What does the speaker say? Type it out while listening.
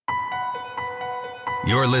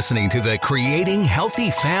You're listening to the Creating Healthy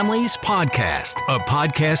Families podcast, a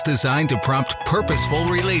podcast designed to prompt purposeful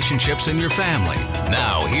relationships in your family.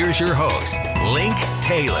 Now, here's your host, Link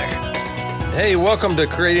Taylor. Hey, welcome to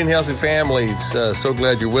Creating Healthy Families. So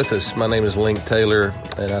glad you're with us. My name is Link Taylor,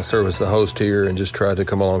 and I serve as the host here and just try to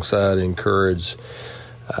come alongside and encourage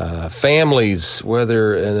families,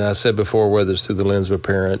 whether, and I said before, whether it's through the lens of a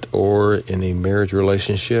parent or in a marriage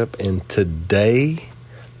relationship. And today,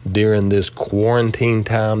 during this quarantine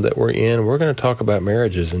time that we're in, we're going to talk about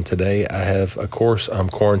marriages. And today I'm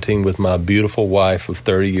quarantined with my beautiful wife of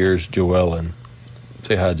 30 years, Joellen.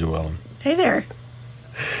 Say hi, Joellen. Hey there.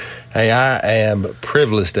 Hey, I am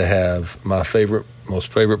privileged to have my most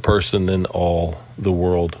favorite person in all the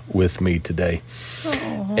world with me today.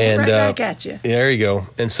 Oh, and, right back at you. There you go.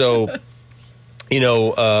 And so,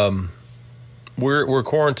 we're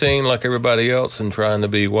quarantined like everybody else and trying to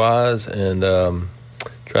be wise and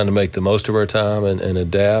trying to make the most of our time and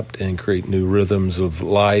adapt and create new rhythms of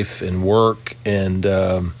life and work and,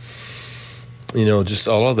 just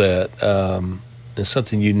all of that. And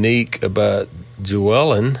something unique about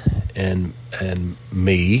Joellen and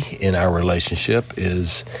me in our relationship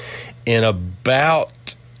is in about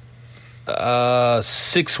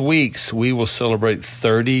 6 weeks, we will celebrate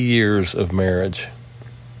 30 years of marriage.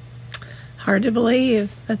 Hard to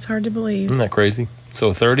believe. That's hard to believe. Isn't that crazy?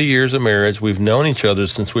 So 30 years of marriage. We've known each other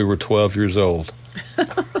since we were 12 years old.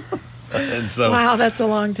 Wow, that's a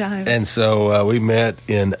long time. And so we met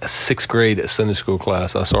in 6th grade Sunday school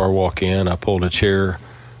class. I saw her walk in. I pulled a chair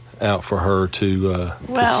out for her to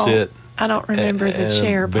sit. I don't remember the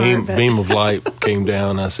chair part. But beam of light came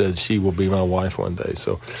down. I said, she will be my wife one day.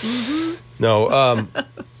 So,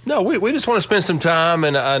 No, we just want to spend some time.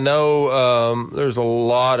 And I know there's a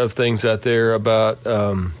lot of things out there about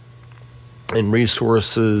and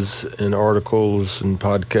resources and articles and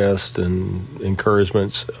podcasts and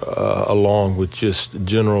encouragements along with just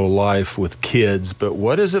general life with kids. But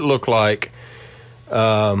what does it look like?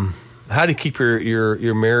 How do you keep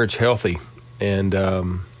your marriage healthy? And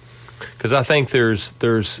because I think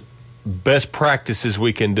there's best practices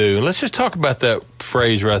we can do. And let's just talk about that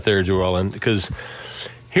phrase right there, Joellen, because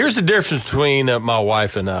here's the difference between my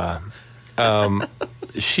wife and I.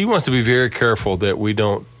 She wants to be very careful that we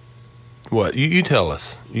don't. What? You tell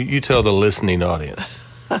us. You tell the listening audience.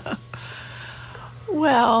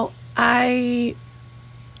 Well, I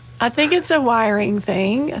think it's a wiring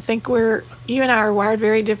thing. I think you and I are wired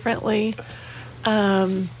very differently.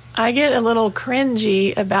 I get a little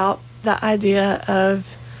cringy about the idea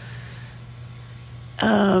of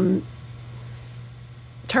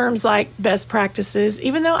terms like best practices,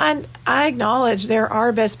 even though I acknowledge there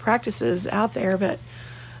are best practices out there, but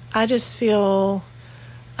I just feel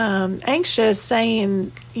anxious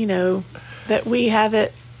saying, that we have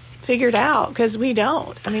it figured out, because we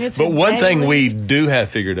don't. I mean, But one thing we do have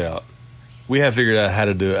figured out. We have figured out how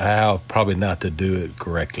to do it, how probably not to do it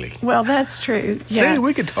correctly. Well, that's true. Yeah. See,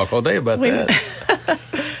 we could talk all day about that.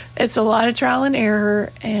 It's a lot of trial and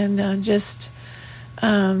error and just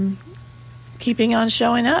keeping on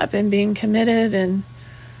showing up and being committed and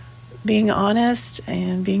being honest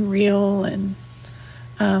and being real and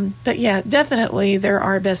but yeah, definitely there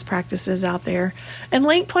are best practices out there. And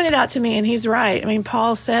Link pointed out to me, and he's right. I mean,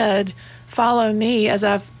 Paul said, follow me as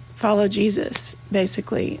I follow Jesus,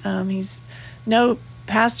 basically. No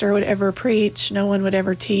pastor would ever preach. No one would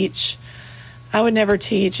ever teach. I would never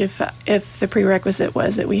teach if the prerequisite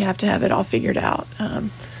was that we have to have it all figured out.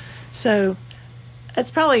 So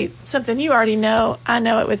that's probably something you already know. I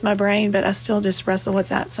know it with my brain, but I still just wrestle with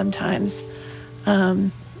that sometimes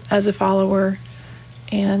as a follower.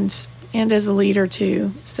 And as a leader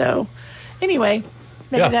too. So anyway,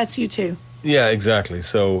 maybe that's you too. Yeah, exactly.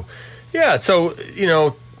 So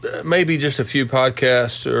maybe just a few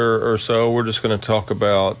podcasts or so. We're just going to talk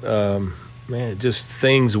about just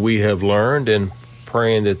things we have learned and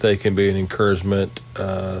praying that they can be an encouragement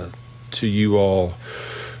to you all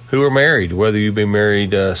who are married, whether you've been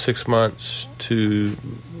married 6 months to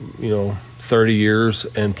 30 years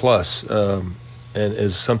and plus. And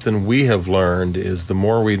as something we have learned is the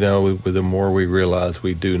more we know, the more we realize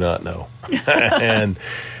we do not know.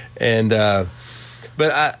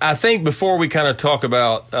 But I think before we kind of talk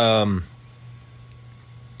about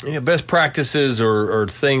best practices or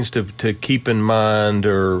things to keep in mind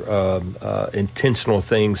or intentional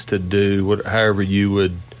things to do, however you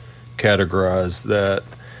would categorize that,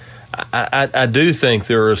 I do think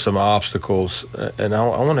there are some obstacles, and I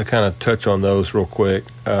want to kind of touch on those real quick.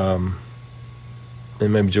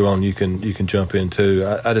 And maybe Joellen, you can jump in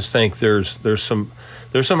too. I just think there's some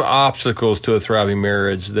obstacles to a thriving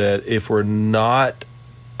marriage that if we're not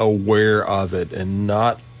aware of it and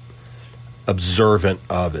not observant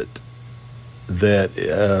of it, that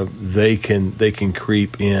they can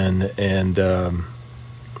creep in and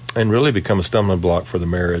really become a stumbling block for the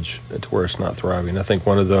marriage to where it's not thriving. I think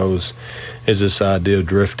one of those is this idea of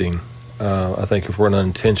drifting. I think if we're not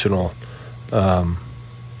intentional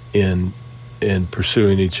in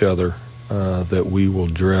pursuing each other, that we will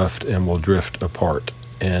drift and will drift apart.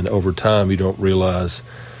 And over time, you don't realize,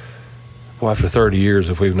 well, after 30 years,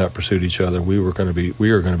 if we've not pursued each other, we are going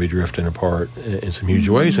to be drifting apart in some huge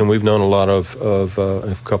ways. And we've known a lot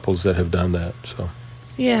of couples that have done that. So,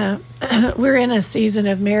 yeah, we're in a season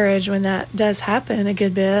of marriage when that does happen a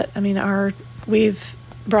good bit. I mean, we've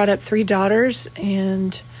brought up 3 daughters,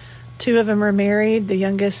 and 2 of them are married. The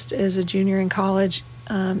youngest is a junior in college,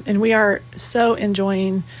 and we are so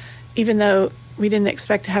enjoying, even though we didn't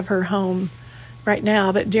expect to have her home right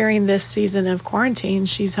now, but during this season of quarantine,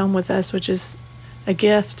 she's home with us, which is a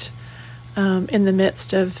gift in the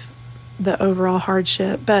midst of the overall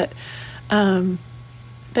hardship. But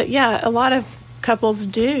yeah, a lot of couples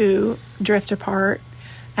do drift apart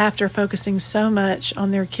after focusing so much on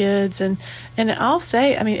their kids, and I'll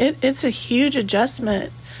say, I mean, it's a huge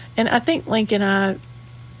adjustment, and I think Link and I,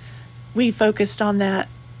 we focused on that.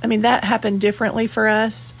 I mean, that happened differently for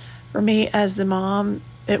us. For me as the mom,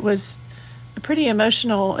 it was a pretty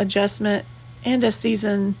emotional adjustment, and as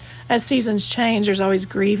seasons change, there's always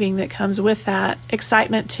grieving that comes with that,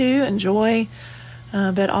 excitement too and joy,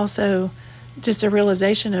 but also just a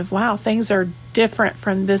realization of, wow, things are different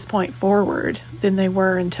from this point forward than they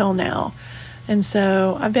were until now. And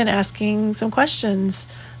so I've been asking some questions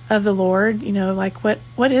of the Lord, like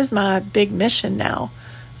what is my big mission now?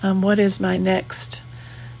 What is my next?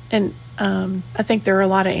 And I think there are a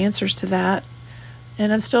lot of answers to that,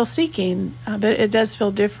 and I'm still seeking, but it does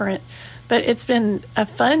feel different. But it's been a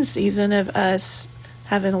fun season of us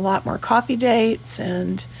having a lot more coffee dates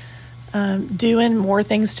and doing more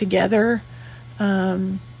things together,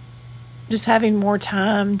 just having more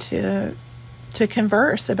time to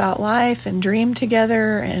converse about life and dream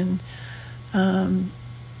together and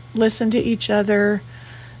listen to each other.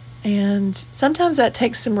 And sometimes that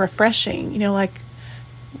takes some refreshing, like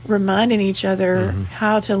reminding each other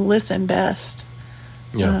how to listen best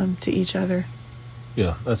to each other.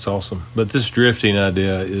 Yeah, that's awesome. But this drifting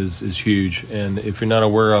idea is huge, and if you're not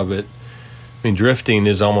aware of it, I mean, drifting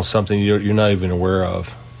is almost something you're not even aware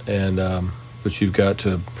of, and but you've got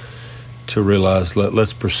to realize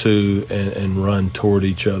let's pursue and run toward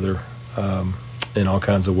each other in all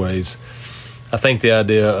kinds of ways. I think the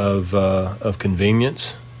idea of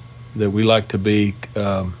convenience, that we like to be,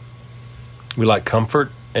 we like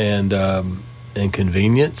comfort and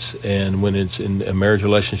convenience, and when it's in a marriage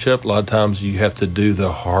relationship, a lot of times you have to do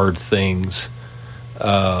the hard things,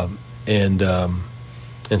 and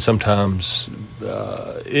sometimes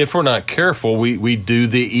if we're not careful, we do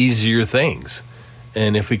the easier things.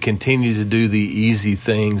 And if we continue to do the easy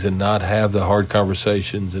things and not have the hard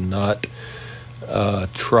conversations and not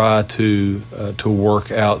try to work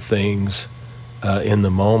out things in the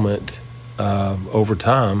moment, over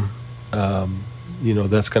time,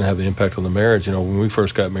 that's going to have an impact on the marriage. When we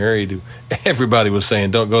first got married, everybody was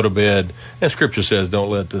saying, don't go to bed. And Scripture says, don't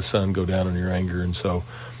let the sun go down on your anger. And so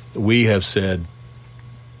we have said,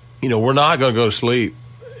 we're not going to go to sleep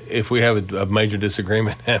if we have a major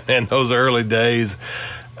disagreement. And those early days,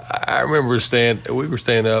 I remember we were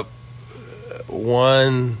staying up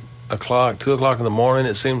 1 o'clock, 2 o'clock in the morning,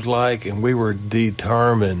 it seems like, and we were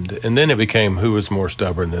determined. And then it became who was more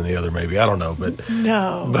stubborn than the other, maybe. I don't know, but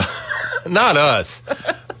no. Not us,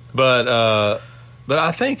 but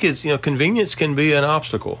I think it's convenience can be an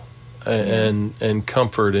obstacle, and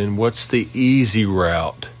comfort, and what's the easy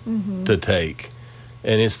route to take,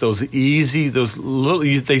 and it's those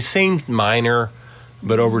little, they seem minor,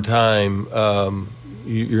 but over time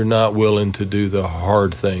you're not willing to do the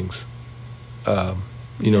hard things, to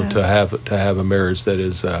have a marriage that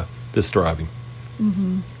is thriving.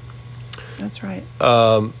 Mm-hmm. That's right.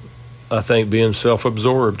 I think being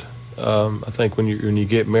self-absorbed. I think when you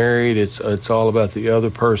get married, it's all about the other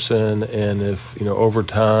person, and if over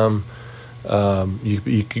time,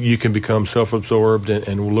 you can become self-absorbed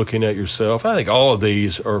and looking at yourself. I think all of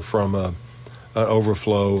these are from an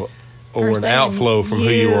overflow or an outflow from who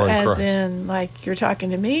you are in Christ. As in, like, you're talking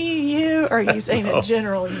to me, you, or are you saying in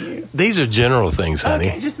general, you? These are general things, honey.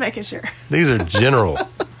 Okay, just making sure. These are general.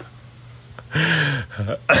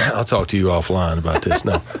 I'll talk to you offline about this.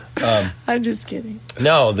 No, I'm just kidding.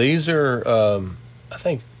 No, these are, I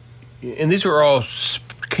think, and these are all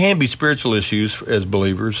can be spiritual issues as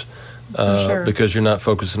believers, sure. Because you're not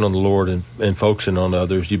focusing on the Lord and focusing on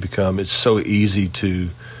others. It's so easy to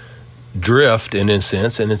drift in a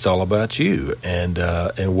sense, and it's all about you and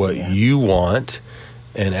what you want.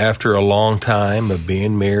 And after a long time of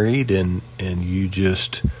being married, and you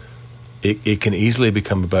just, it can easily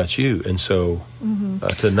become about you. And so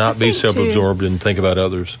to not be self-absorbed and think about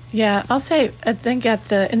others. Yeah, I'll say, I think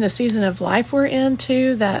in the season of life we're in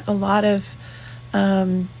too, that a lot of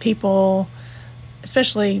people,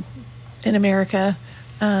 especially in America,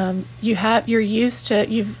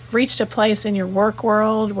 you've reached a place in your work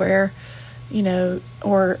world where,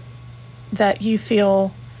 or that you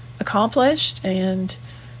feel accomplished and,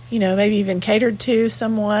 maybe even catered to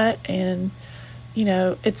somewhat. And,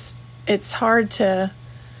 it's hard to,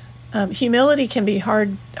 humility can be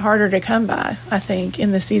harder to come by, I think,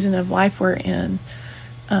 in the season of life we're in,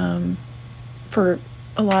 for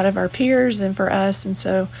a lot of our peers and for us. And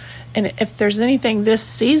so, and if there's anything this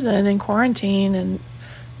season in quarantine and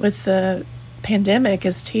with the pandemic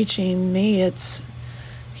is teaching me, it's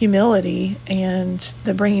humility and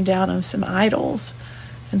the bringing down of some idols.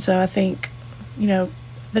 And so I think,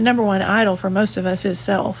 the number one idol for most of us is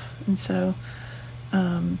self. And so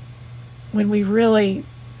when we really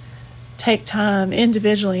take time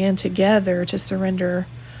individually and together to surrender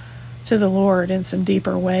to the Lord in some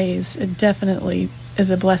deeper ways, it definitely is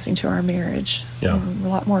a blessing to our marriage. Yeah. We're a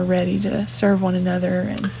lot more ready to serve one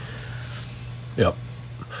another. Yep.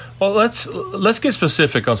 Well, let's get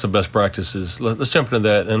specific on some best practices. Let's jump into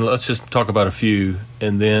that, and let's just talk about a few.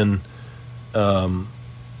 And then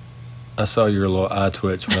I saw your little eye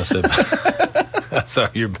twitch when I said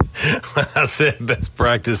when I said best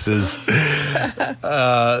practices.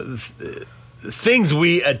 Things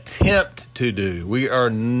we attempt to do. We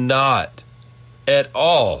are not at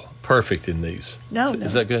all perfect in these. No.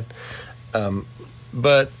 Is that good?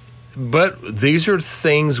 But these are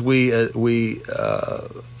things we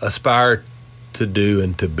aspire to do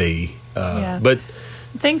and to be. But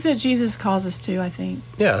things that Jesus calls us to, I think.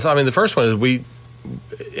 Yeah. So the first one is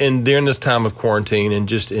during this time of quarantine and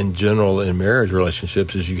just in general in marriage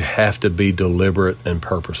relationships, is you have to be deliberate and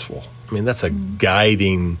purposeful. That's a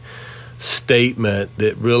guiding statement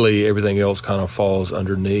that really everything else kind of falls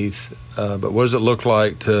underneath. But what does it look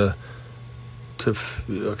like to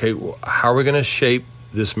how are we going to shape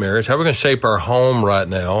this marriage? How are we going to shape our home right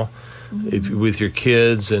now with your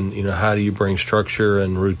kids? And, how do you bring structure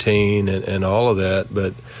and routine and all of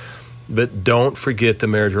that? But don't forget the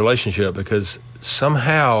marriage relationship, because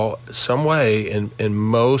somehow, some way, in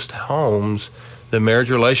most homes, the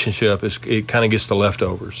marriage relationship it kind of gets the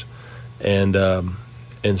leftovers. And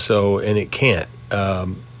it can't.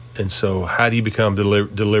 And so how do you become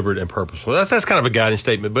deliberate and purposeful? That's kind of a guiding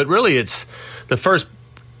statement. But really it's the first,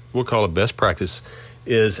 we'll call it best practice,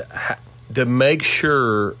 is to make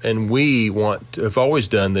sure, and have always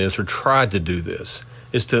done this or tried to do this,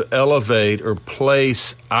 is to elevate or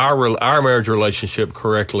place our marriage relationship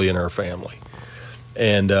correctly in our family.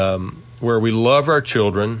 And where we love our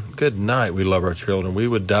children, good night, we love our children. We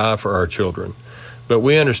would die for our children. But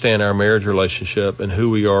we understand our marriage relationship and who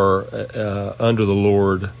we are under the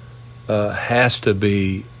Lord has to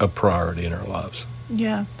be a priority in our lives.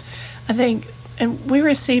 Yeah. I think, and we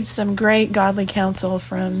received some great godly counsel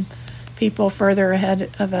from people further ahead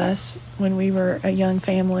of us when we were a young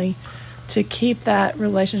family, to keep that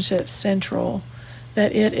relationship central,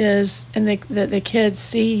 that it is, and that the kids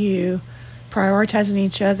see you prioritizing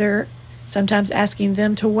each other, sometimes asking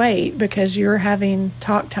them to wait because you're having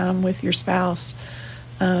talk time with your spouse,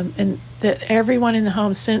 and that everyone in the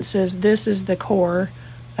home senses this is the core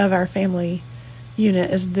of our family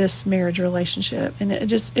unit, is this marriage relationship. And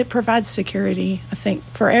it provides security, I think,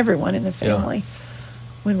 for everyone in the family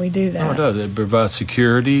when we do that. Oh, it does. It provides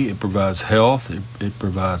security. It provides health. It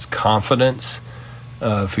provides confidence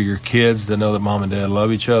for your kids to know that mom and dad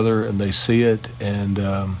love each other and they see it. And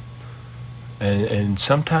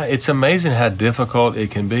sometimes it's amazing how difficult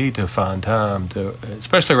it can be to find time to,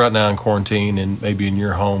 especially right now in quarantine and maybe in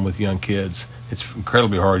your home with young kids. It's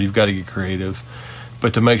incredibly hard. You've got to get creative,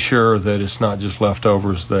 but to make sure that it's not just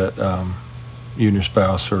leftovers that you and your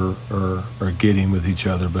spouse are getting with each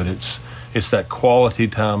other, but it's that quality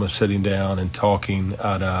time of sitting down and talking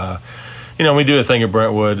eye to eye. We do a thing at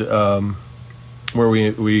Brentwood where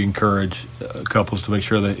we encourage couples to make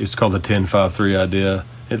sure that it's called the 10-5-3 idea.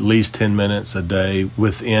 At least 10 minutes a day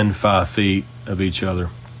within 5 feet of each other.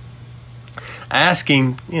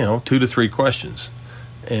 Asking, 2 to 3 questions.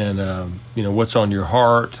 And, what's on your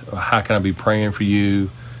heart? How can I be praying for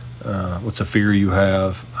you? What's a fear you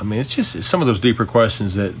have? It's just some of those deeper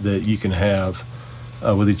questions that you can have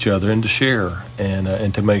with each other and to share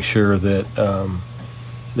and to make sure that,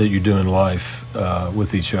 that you do in life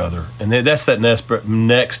with each other. And that's that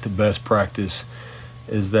next best practice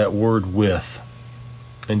is that word with.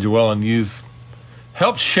 And Joellen, you've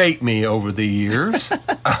helped shape me over the years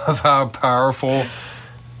of how powerful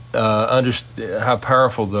the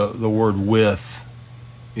word with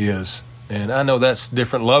is. And I know that's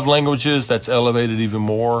different love languages, that's elevated even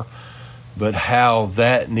more, but how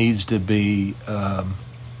that needs to be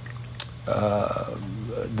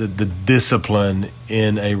the discipline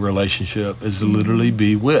in a relationship is to literally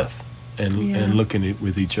be with and looking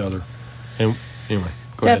with each other. And anyway,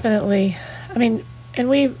 go Definitely. ahead. I mean, and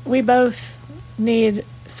we both need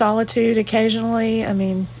solitude occasionally. I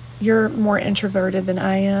mean, you're more introverted than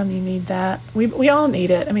I am. You need that. We all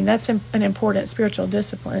need it. I mean, that's an important spiritual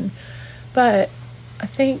discipline. But I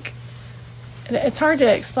think it's hard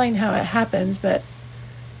to explain how it happens, but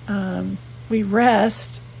we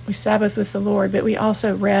rest, we Sabbath with the Lord, but we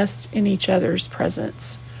also rest in each other's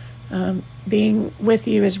presence. Being with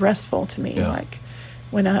you is restful to me. Yeah. Like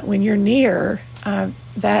when you're near,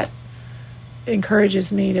 that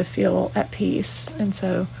encourages me to feel at peace. And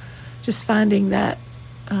so just finding that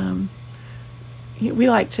we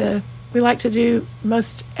like to do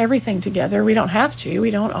most everything together. We don't have to.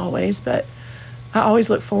 We don't always, but I always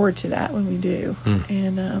look forward to that when we do.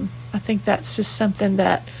 And I think that's just something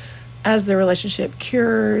that as the relationship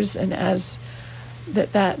cures and as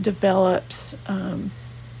that develops, and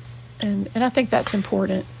I think that's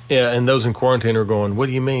important. Yeah, and those in quarantine are going, what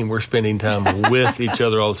do you mean we're spending time with each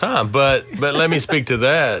other all the time? But let me speak to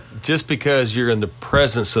that. Just because you're in the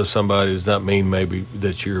presence of somebody does not mean maybe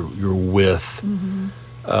that you're with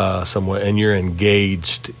someone and you're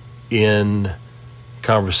engaged in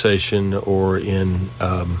conversation or in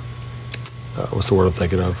what's the word I'm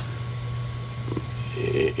thinking of?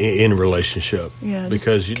 In relationship. Yeah,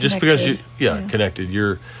 because connected.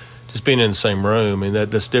 You're just being in the same room, and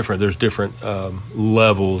that's different. There's different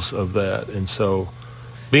levels of that, and so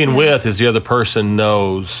being with is the other person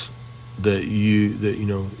knows that you're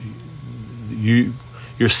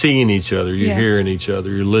seeing each other, you're hearing each other,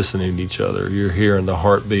 you're listening to each other, you're hearing the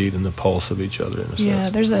heartbeat and the pulse of each other. In a sense. Yeah,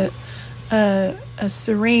 there's a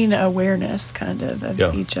serene awareness kind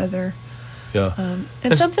of each other. Yeah,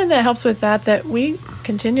 and something that helps with that we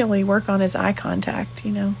continually work on is eye contact.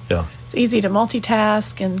 Yeah. It's easy to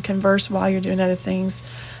multitask and converse while you're doing other things,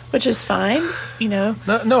 which is fine, No,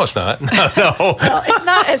 it's not. No. Well, it's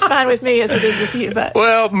not as fine with me as it is with you, but...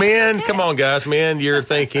 Well, men, come on, guys. Men, you're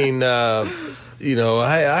thinking, hey,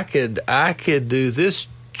 I could do this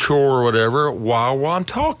chore or whatever while I'm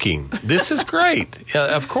talking. This is great.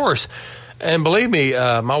 Of course. And believe me,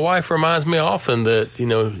 my wife reminds me often that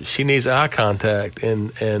she needs eye contact,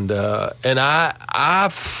 and I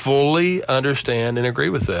fully understand and agree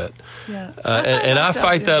with that. Yeah, and I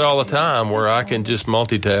fight that all the time, where I can just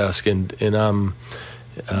multitask and I'm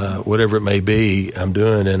whatever it may be I'm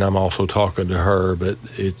doing, and I'm also talking to her, but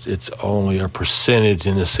it's only a percentage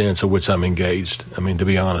in the sense of which I'm engaged. I mean, to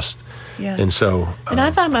be honest. Yeah. And so, and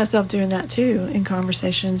I find myself doing that too in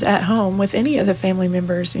conversations at home with any of the family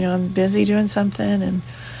members. I'm busy doing something,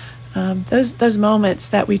 and those moments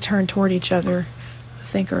that we turn toward each other, I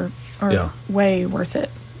think are way worth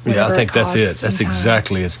it. Yeah, I think that's it. That's time.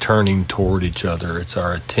 exactly. It's turning toward each other. It's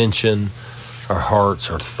our attention, our hearts,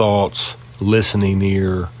 our thoughts, listening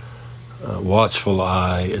ear, watchful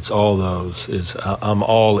eye. It's all those. I'm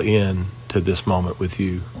all in to this moment with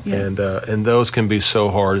you, and those can be so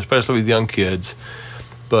hard, especially with young kids.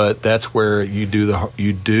 But that's where you do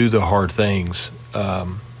the hard things,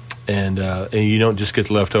 and you don't just get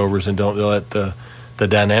the leftovers, and don't let the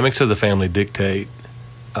dynamics of the family dictate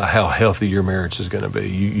how healthy your marriage is going to be.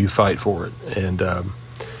 You fight for it,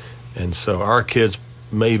 and so our kids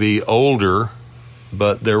may be older,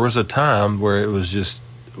 but there was a time where it was just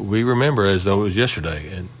we remember as though it was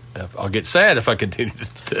yesterday, and I'll get sad if I continue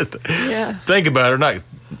to think about it.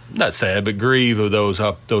 Not sad, but grieve of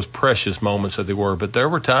those precious moments that they were. But there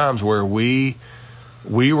were times where we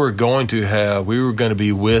were going to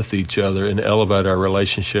be with each other and elevate our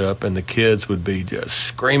relationship, and the kids would be just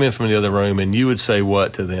screaming from the other room, and you would say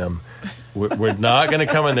what to them? We're not going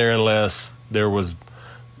to come in there unless there was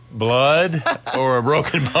blood or a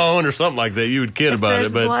broken bone or something like that. You would kid about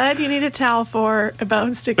it. But blood, you need a towel for a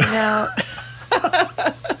bone sticking out.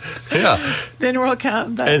 Yeah. Then we'll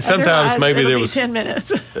come. But and sometimes maybe there was 10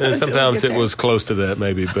 minutes. And sometimes it was close to that,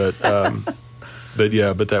 maybe. But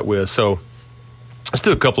that was. So let's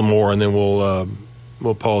do a couple more, and then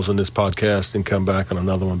we'll pause on this podcast and come back on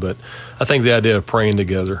another one. But I think the idea of praying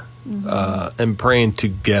together and praying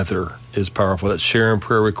together is powerful. That's sharing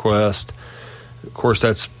prayer request. Of course,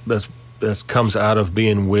 that comes out of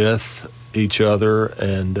being with each other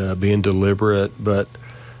and being deliberate, but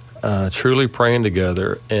truly praying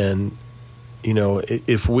together. And,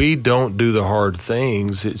 if we don't do the hard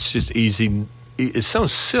things, it's just easy. It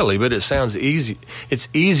sounds silly, but it sounds easy. It's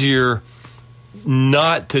easier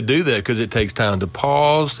not to do that because it takes time to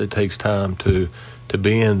pause. It takes time to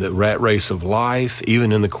be in the rat race of life,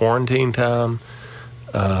 even in the quarantine time.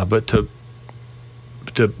 But to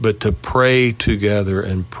pray together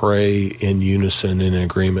and pray in unison, in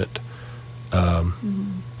agreement,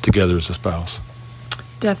 together as a spouse.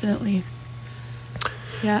 Definitely.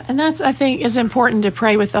 Yeah, and that's, I think, is important to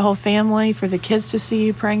pray with the whole family, for the kids to see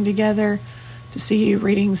you praying together, to see you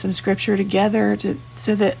reading some scripture together,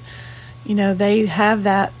 so that, they have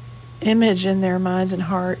that image in their minds and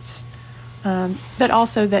hearts, but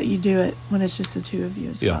also that you do it when it's just the two of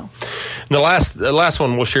you as well. And the last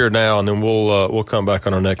one we'll share now, and then we'll come back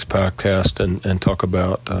on our next podcast and talk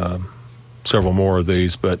about several more of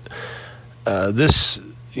these. But this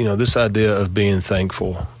idea of being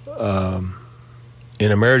thankful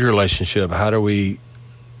in a marriage relationship, how do we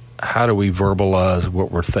verbalize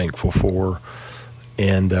what we're thankful for,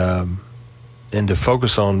 and to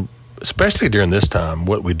focus on, especially during this time,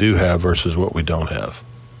 what we do have versus what we don't have,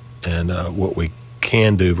 and what we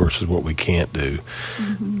can do versus what we can't do,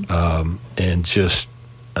 and just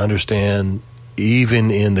understand, even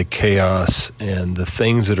in the chaos and the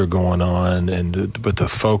things that are going on, but to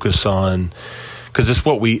focus on, because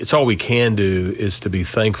it's all we can do is to be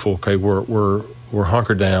thankful. Okay, we're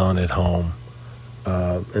hunkered down at home,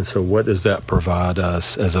 and so what does that provide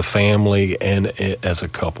us as a family and as a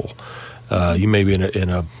couple? You may be in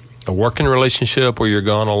a working relationship where you're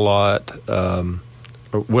gone a lot,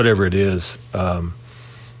 or whatever it is,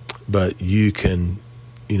 but you can,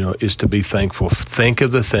 is to be thankful. Think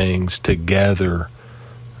of the things together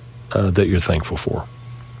that you're thankful for.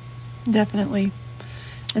 Definitely.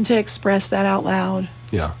 And to express that out loud.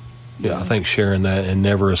 Yeah. I think sharing that, and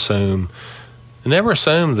never assume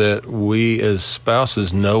that we as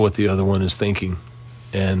spouses know what the other one is thinking.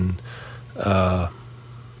 And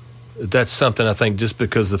that's something, I think, just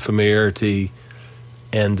because the familiarity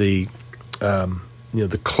and the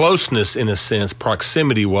closeness, in a sense,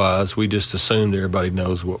 proximity-wise, we just assume that everybody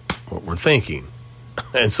knows what we're thinking.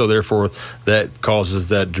 And so, therefore, that causes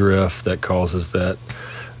that drift, that causes that,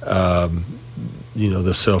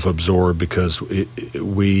 the self-absorbed, because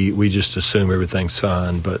we just assume everything's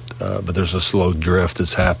fine, but there's a slow drift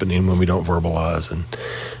that's happening when we don't verbalize and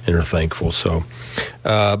are thankful. So,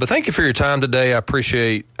 but thank you for your time today. I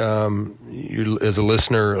appreciate you as a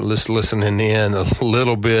listener listening in a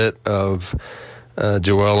little bit of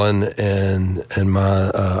Joellen and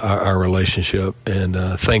our relationship,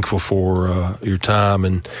 and thankful for your time,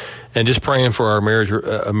 and just praying for our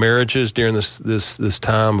marriages during this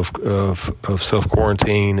time of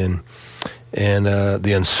self-quarantine and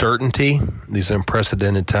the uncertainty, these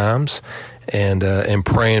unprecedented times, and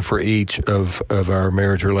praying for each of our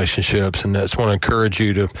marriage relationships. And I just want to encourage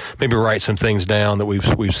you to maybe write some things down that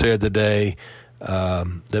we've said today,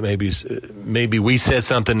 that maybe we said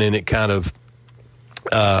something and it kind of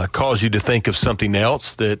caused you to think of something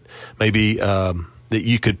else that maybe that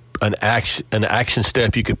you could, an action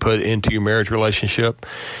step you could put into your marriage relationship,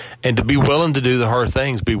 and to be willing to do the hard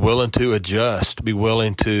things, be willing to adjust, be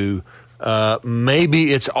willing to,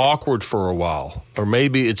 maybe it's awkward for a while, or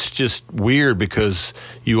maybe it's just weird because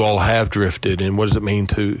you all have drifted, and what does it mean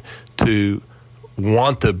to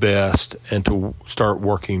want the best and to start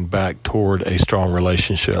working back toward a strong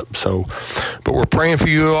relationship. So, but we're praying for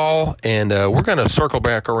you all, and we're going to circle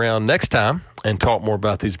back around next time and talk more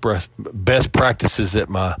about these best practices that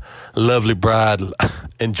my lovely bride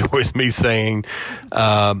enjoys me saying.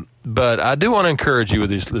 But I do want to encourage you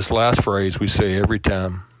with this last phrase we say every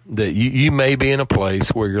time, that you may be in a place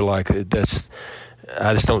where you're like, I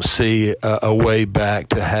just don't see a way back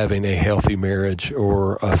to having a healthy marriage,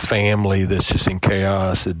 or a family that's just in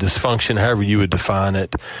chaos, a dysfunction, however you would define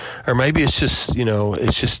it. Or maybe it's just, you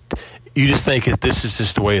just think this is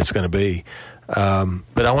just the way it's going to be.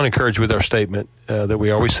 But I want to encourage you with our statement that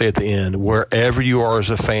we always say at the end: wherever you are as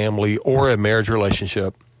a family or a marriage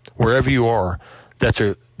relationship, wherever you are, that's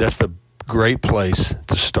the great place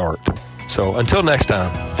to start. So until next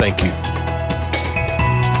time, thank you.